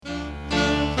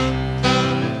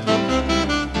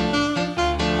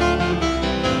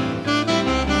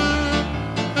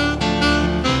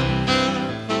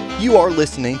You are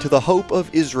listening to the Hope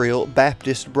of Israel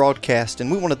Baptist broadcast, and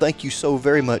we want to thank you so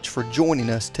very much for joining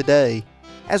us today.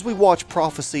 As we watch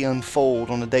prophecy unfold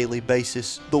on a daily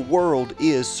basis, the world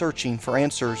is searching for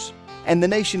answers, and the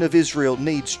nation of Israel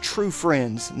needs true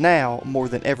friends now more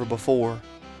than ever before.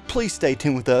 Please stay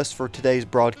tuned with us for today's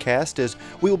broadcast as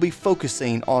we will be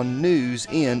focusing on news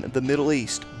in the Middle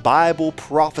East, Bible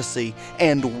prophecy,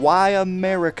 and why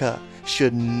America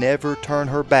should never turn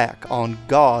her back on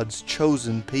God's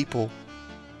chosen people.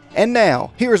 And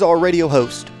now, here's our radio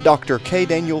host, Dr. K.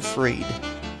 Daniel Freed.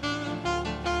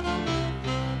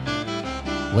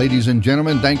 Ladies and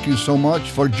gentlemen, thank you so much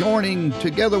for joining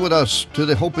together with us to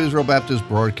the Hope Israel Baptist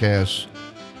broadcast.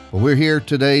 We're here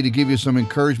today to give you some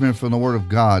encouragement from the Word of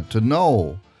God, to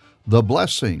know the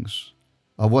blessings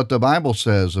of what the Bible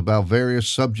says about various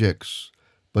subjects.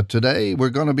 But today we're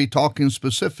going to be talking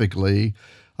specifically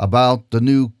about the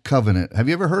New Covenant. Have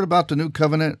you ever heard about the New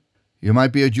Covenant? You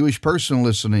might be a Jewish person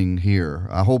listening here.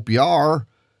 I hope you are.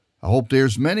 I hope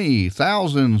there's many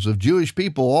thousands of Jewish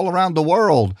people all around the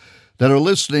world that are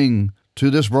listening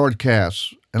to this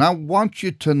broadcast. And I want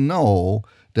you to know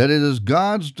that it is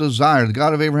God's desire, the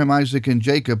God of Abraham, Isaac, and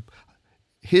Jacob.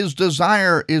 His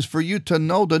desire is for you to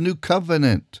know the New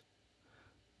Covenant.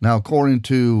 Now, according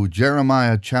to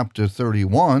Jeremiah chapter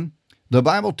 31, the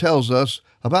Bible tells us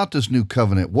about this new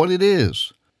covenant, what it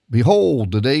is.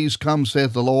 Behold, the days come,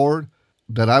 saith the Lord,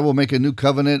 that I will make a new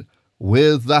covenant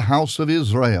with the house of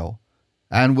Israel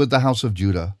and with the house of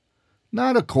Judah,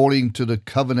 not according to the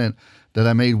covenant that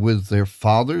I made with their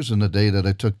fathers in the day that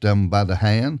I took them by the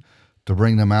hand to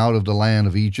bring them out of the land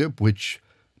of Egypt, which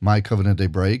my covenant they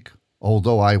break,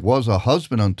 although I was a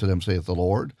husband unto them, saith the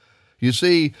Lord. You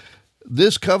see,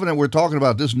 this covenant we're talking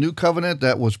about, this new covenant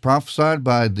that was prophesied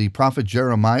by the prophet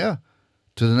Jeremiah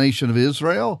to the nation of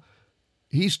Israel,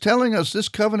 he's telling us this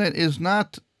covenant is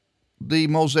not the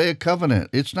Mosaic covenant.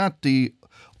 It's not the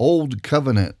old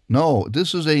covenant. No,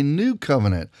 this is a new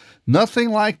covenant.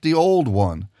 Nothing like the old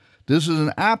one. This is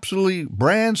an absolutely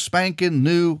brand spanking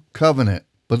new covenant.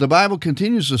 But the Bible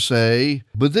continues to say,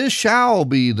 but this shall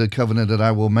be the covenant that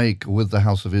I will make with the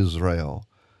house of Israel.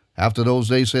 After those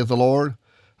days, saith the Lord,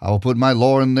 I will put my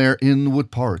law in their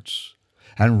inward parts,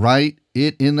 and write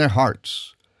it in their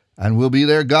hearts, and will be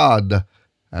their God,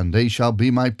 and they shall be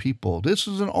my people. This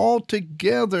is an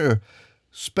altogether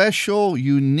special,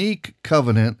 unique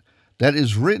covenant that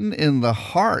is written in the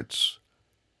hearts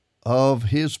of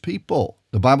his people.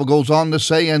 The Bible goes on to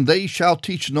say, and they shall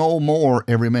teach no more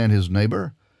every man his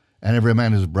neighbor, and every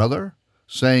man his brother,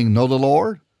 saying, Know the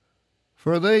Lord,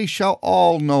 for they shall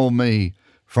all know me,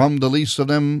 from the least of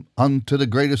them unto the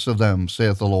greatest of them,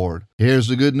 saith the Lord. Here's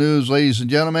the good news, ladies and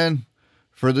gentlemen,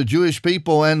 for the Jewish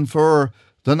people and for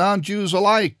the non-Jews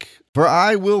alike. For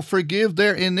I will forgive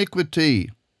their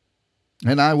iniquity,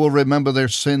 and I will remember their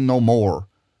sin no more.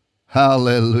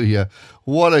 Hallelujah.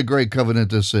 What a great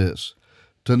covenant this is.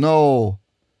 To know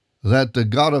that the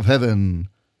God of heaven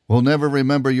will never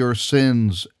remember your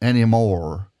sins any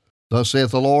more. Thus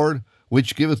saith the Lord,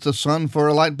 which giveth the sun for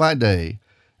a light by day,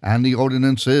 and the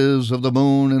ordinances of the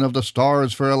moon and of the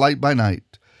stars for a light by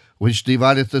night, which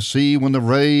divideth the sea when the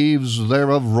waves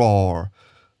thereof roar.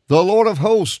 The Lord of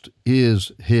hosts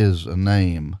is his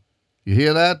name. You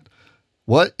hear that?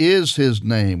 What is his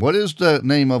name? What is the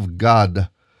name of God?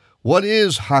 What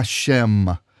is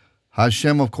Hashem?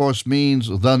 Hashem, of course, means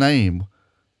the name.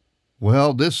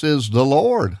 Well, this is the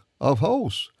Lord of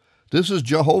hosts. This is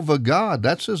Jehovah God.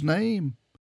 That's his name.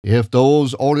 If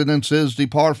those ordinances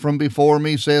depart from before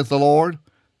me, saith the Lord,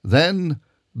 then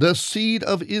the seed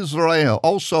of Israel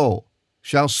also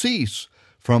shall cease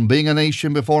from being a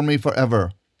nation before me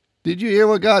forever. Did you hear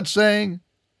what God's saying?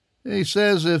 He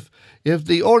says if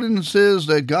the ordinances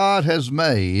that God has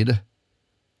made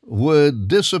would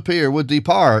disappear, would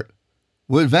depart,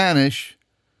 would vanish,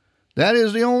 that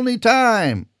is the only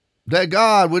time that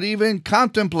God would even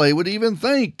contemplate, would even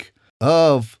think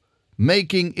of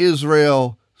making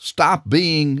Israel stop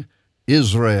being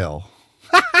Israel.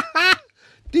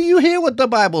 Do you hear what the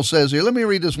Bible says here? Let me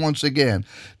read this once again.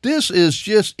 This is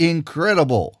just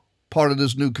incredible part of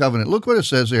this new covenant. Look what it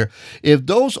says here. If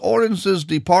those ordinances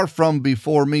depart from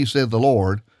before me, said the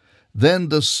Lord, then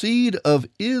the seed of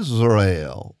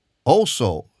Israel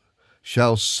also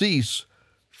shall cease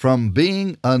from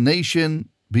being a nation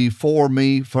before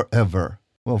me forever.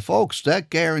 Well, folks, that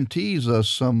guarantees us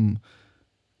some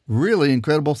really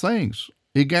incredible things.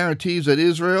 It guarantees that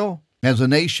Israel, as a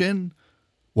nation,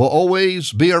 will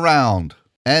always be around.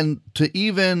 And to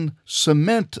even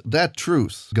cement that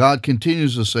truth, God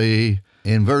continues to say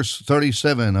in verse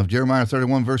 37 of Jeremiah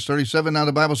 31, verse 37, now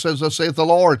the Bible says, thus saith the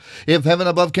Lord, if heaven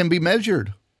above can be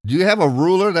measured, Do you have a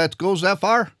ruler that goes that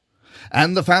far?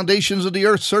 And the foundations of the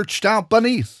earth searched out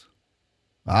beneath.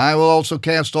 I will also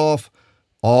cast off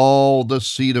all the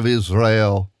seed of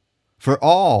Israel for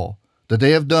all that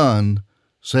they have done,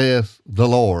 saith the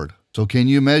Lord. So can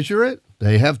you measure it?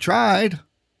 They have tried.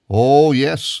 Oh,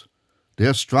 yes. The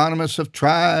astronomers have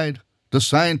tried. The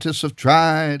scientists have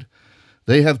tried.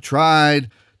 They have tried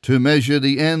to measure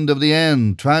the end of the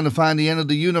end, trying to find the end of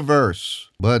the universe.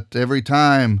 But every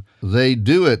time they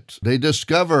do it, they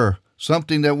discover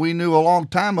something that we knew a long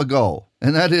time ago,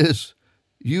 and that is,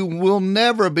 you will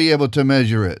never be able to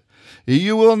measure it.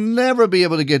 You will never be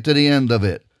able to get to the end of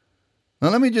it. Now,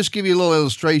 let me just give you a little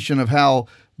illustration of how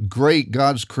great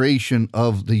God's creation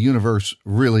of the universe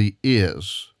really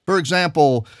is. For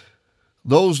example,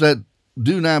 those that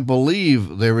do not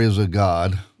believe there is a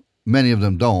God, many of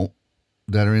them don't,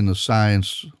 that are in the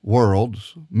science world.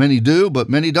 Many do, but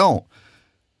many don't.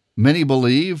 Many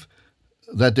believe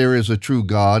that there is a true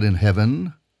God in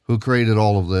heaven who created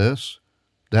all of this,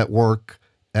 that work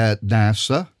at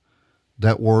NASA,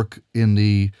 that work in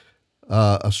the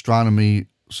astronomy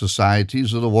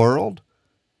societies of the world,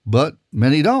 but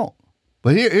many don't.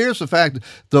 But here's the fact.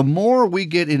 The more we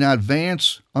get an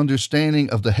advanced understanding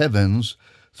of the heavens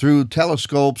through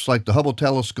telescopes like the Hubble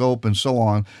telescope and so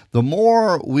on, the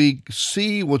more we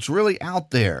see what's really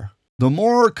out there, the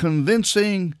more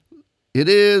convincing it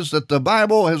is that the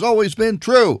Bible has always been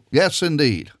true. Yes,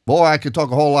 indeed. Boy, I could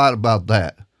talk a whole lot about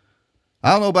that.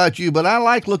 I don't know about you, but I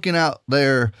like looking out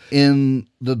there in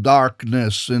the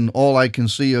darkness and all I can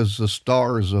see is the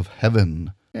stars of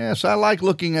heaven. Yes, I like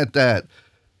looking at that.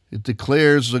 It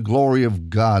declares the glory of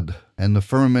God, and the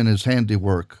firmament is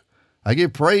handiwork. I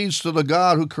give praise to the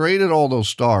God who created all those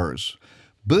stars.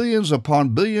 Billions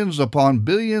upon billions upon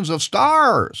billions of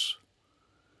stars.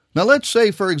 Now let's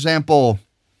say, for example,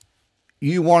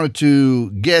 you wanted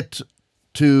to get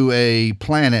to a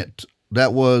planet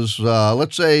that was,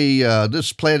 let's say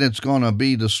this planet's going to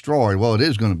be destroyed. Well, it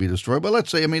is going to be destroyed, but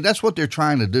let's say, that's what they're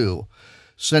trying to do,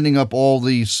 sending up all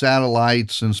these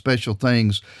satellites and special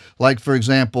things, like, for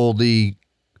example, the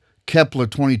Kepler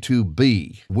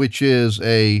 22b, which is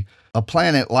a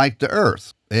planet like the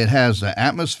Earth. It has an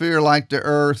atmosphere like the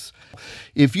Earth.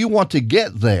 If you want to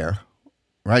get there,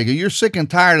 right, you're sick and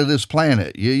tired of this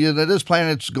planet. This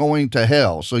planet's going to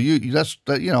hell. So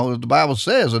the Bible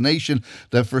says, a nation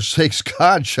that forsakes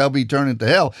God shall be turned into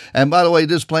hell. And by the way,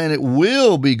 this planet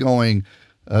will be going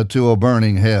to a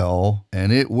burning hell,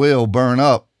 and it will burn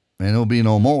up, and it'll be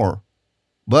no more.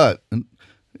 But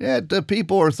the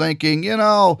people are thinking,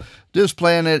 this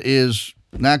planet is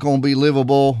not going to be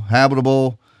livable,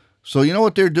 habitable. So you know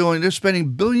what they're doing? They're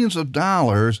spending billions of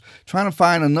dollars trying to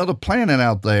find another planet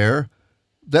out there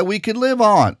that we could live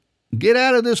on. Get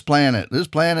out of this planet. This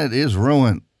planet is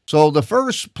ruined. So the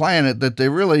first planet that they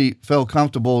really felt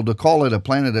comfortable to call it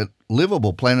a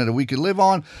livable planet that we could live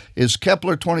on is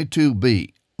Kepler 22b,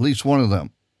 at least one of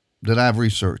them that I've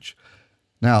researched.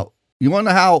 Now, you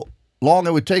wonder how long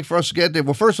it would take for us to get there?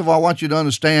 Well, first of all, I want you to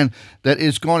understand that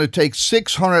it's going to take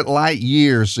 600 light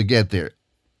years to get there.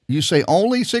 You say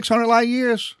only 600 light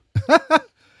years?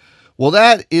 Well,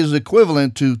 that is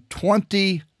equivalent to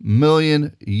 20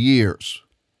 million years.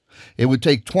 It would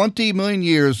take 20 million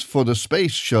years for the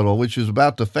space shuttle, which is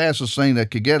about the fastest thing that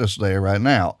could get us there right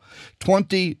now.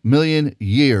 20 million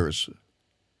years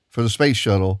for the space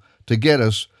shuttle to get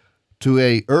us to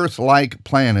a Earth-like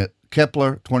planet,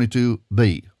 Kepler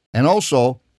 22b. And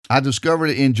also, I discovered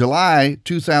in July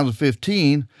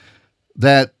 2015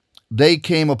 that they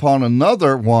came upon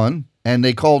another one, and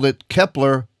they called it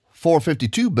Kepler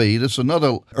 452b. This is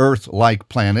another Earth-like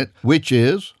planet, which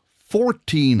is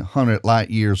 1,400 light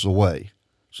years away.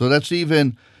 So that's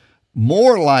even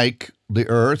more like the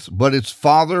Earth, but it's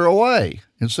farther away.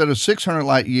 Instead of 600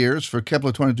 light years for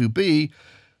Kepler 22b,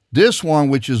 this one,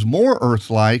 which is more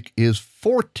Earth-like, is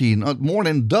more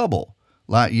than double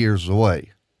light years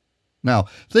away. Now,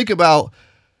 think about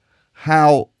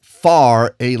how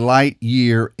far a light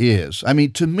year is.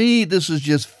 To me, this is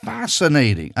just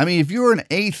fascinating. If you're an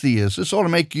atheist, this ought to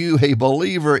make you a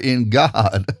believer in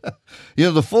God.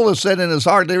 The fullest said in his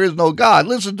heart, there is no God.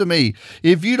 Listen to me.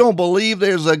 If you don't believe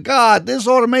there's a God, this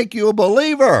ought to make you a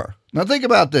believer. Now think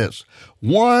about this.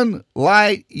 1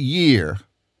 light year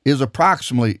is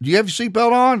approximately, do you have your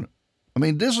seatbelt on?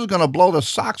 This is going to blow the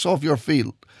socks off your feet.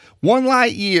 1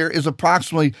 light year is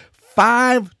approximately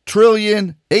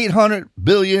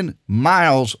 5,800,000,000,000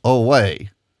 miles away.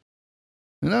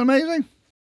 Isn't that amazing?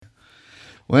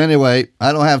 Well, anyway,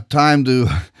 I don't have time to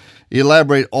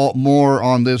elaborate more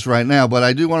on this right now, but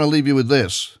I do want to leave you with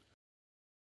this.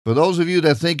 For those of you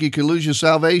that think you can lose your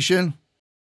salvation,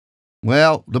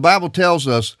 Well, the Bible tells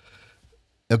us,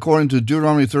 according to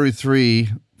Deuteronomy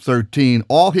 33:13,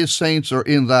 all his saints are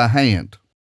in thy hand.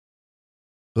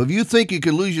 So if you think you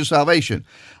could lose your salvation,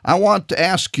 I want to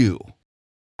ask you,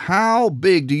 how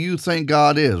big do you think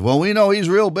God is? Well, we know he's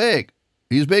real big.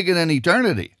 He's bigger than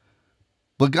eternity.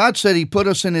 But God said he put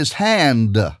us in his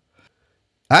hand.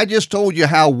 I just told you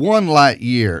how 1 light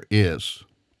year is.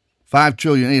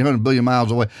 5,800,000,000,000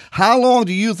 miles away. How long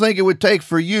do you think it would take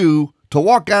for you to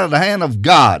walk out of the hand of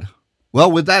God?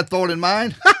 Well, with that thought in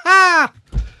mind,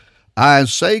 I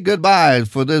say goodbye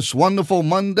for this wonderful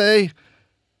Monday,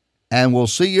 and we'll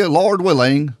see you, Lord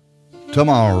willing,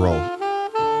 tomorrow.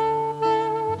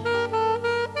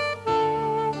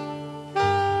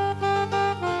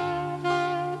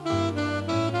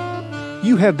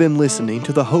 You have been listening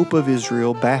to the Hope of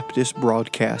Israel Baptist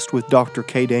broadcast with Dr.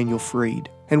 K. Daniel Fried,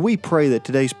 and we pray that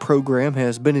today's program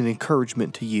has been an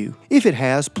encouragement to you. If it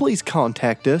has, please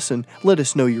contact us and let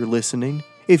us know you're listening.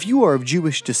 If you are of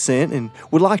Jewish descent and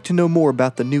would like to know more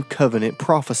about the new covenant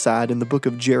prophesied in the book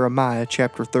of Jeremiah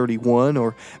chapter 31,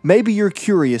 or maybe you're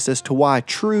curious as to why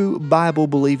true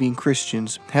Bible-believing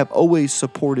Christians have always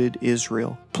supported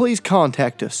Israel, please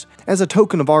contact us. As a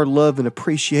token of our love and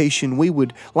appreciation, we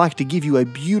would like to give you a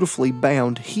beautifully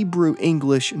bound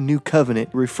Hebrew-English New Covenant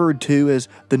referred to as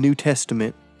the New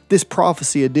Testament. This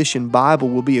Prophecy Edition Bible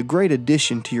will be a great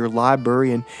addition to your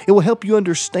library, and it will help you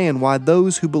understand why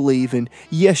those who believe in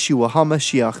Yeshua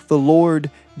HaMashiach, the Lord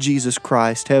Jesus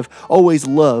Christ, have always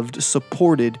loved,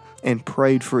 supported, and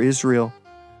prayed for Israel.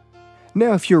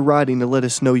 Now, if you're writing to let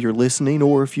us know you're listening,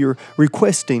 or if you're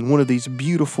requesting one of these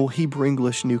beautiful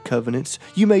Hebrew-English New Covenants,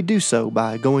 you may do so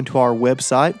by going to our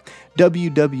website,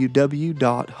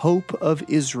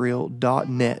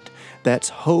 www.hopeofisrael.net.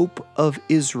 That's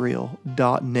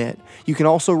hopeofisrael.net. You can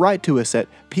also write to us at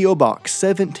P.O. Box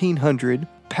 1700,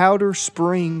 Powder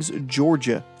Springs,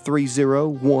 Georgia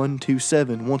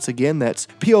 30127. Once again, that's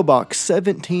P.O. Box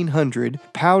 1700,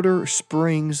 Powder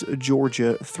Springs,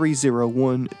 Georgia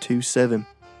 30127.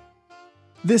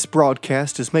 This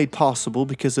broadcast is made possible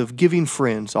because of giving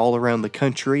friends all around the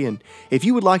country, and if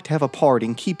you would like to have a part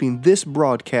in keeping this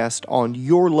broadcast on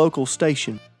your local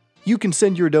station, you can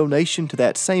send your donation to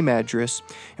that same address,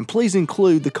 and please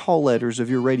include the call letters of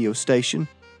your radio station.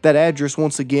 That address,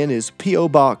 once again, is P.O.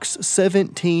 Box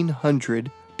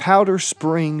 1700, Powder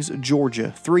Springs,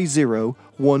 Georgia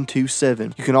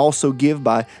 30127. You can also give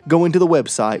by going to the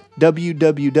website,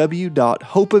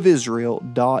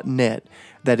 www.hopeofisrael.net.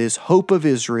 That is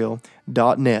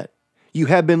hopeofisrael.net. You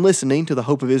have been listening to the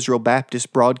Hope of Israel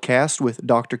Baptist broadcast with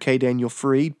Dr. K. Daniel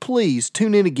Fried. Please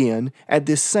tune in again at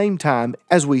this same time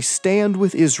as we stand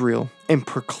with Israel and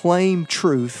proclaim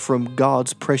truth from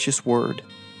God's precious word.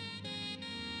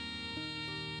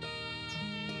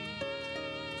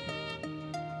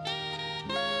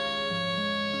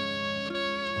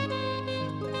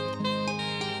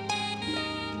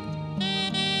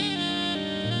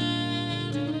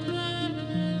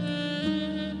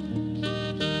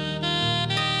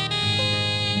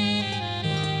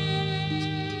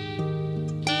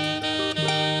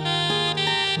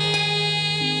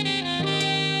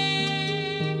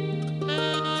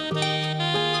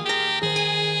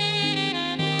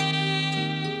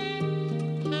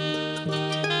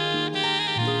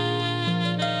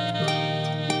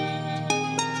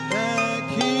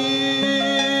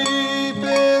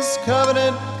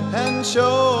 Covenant and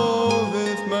show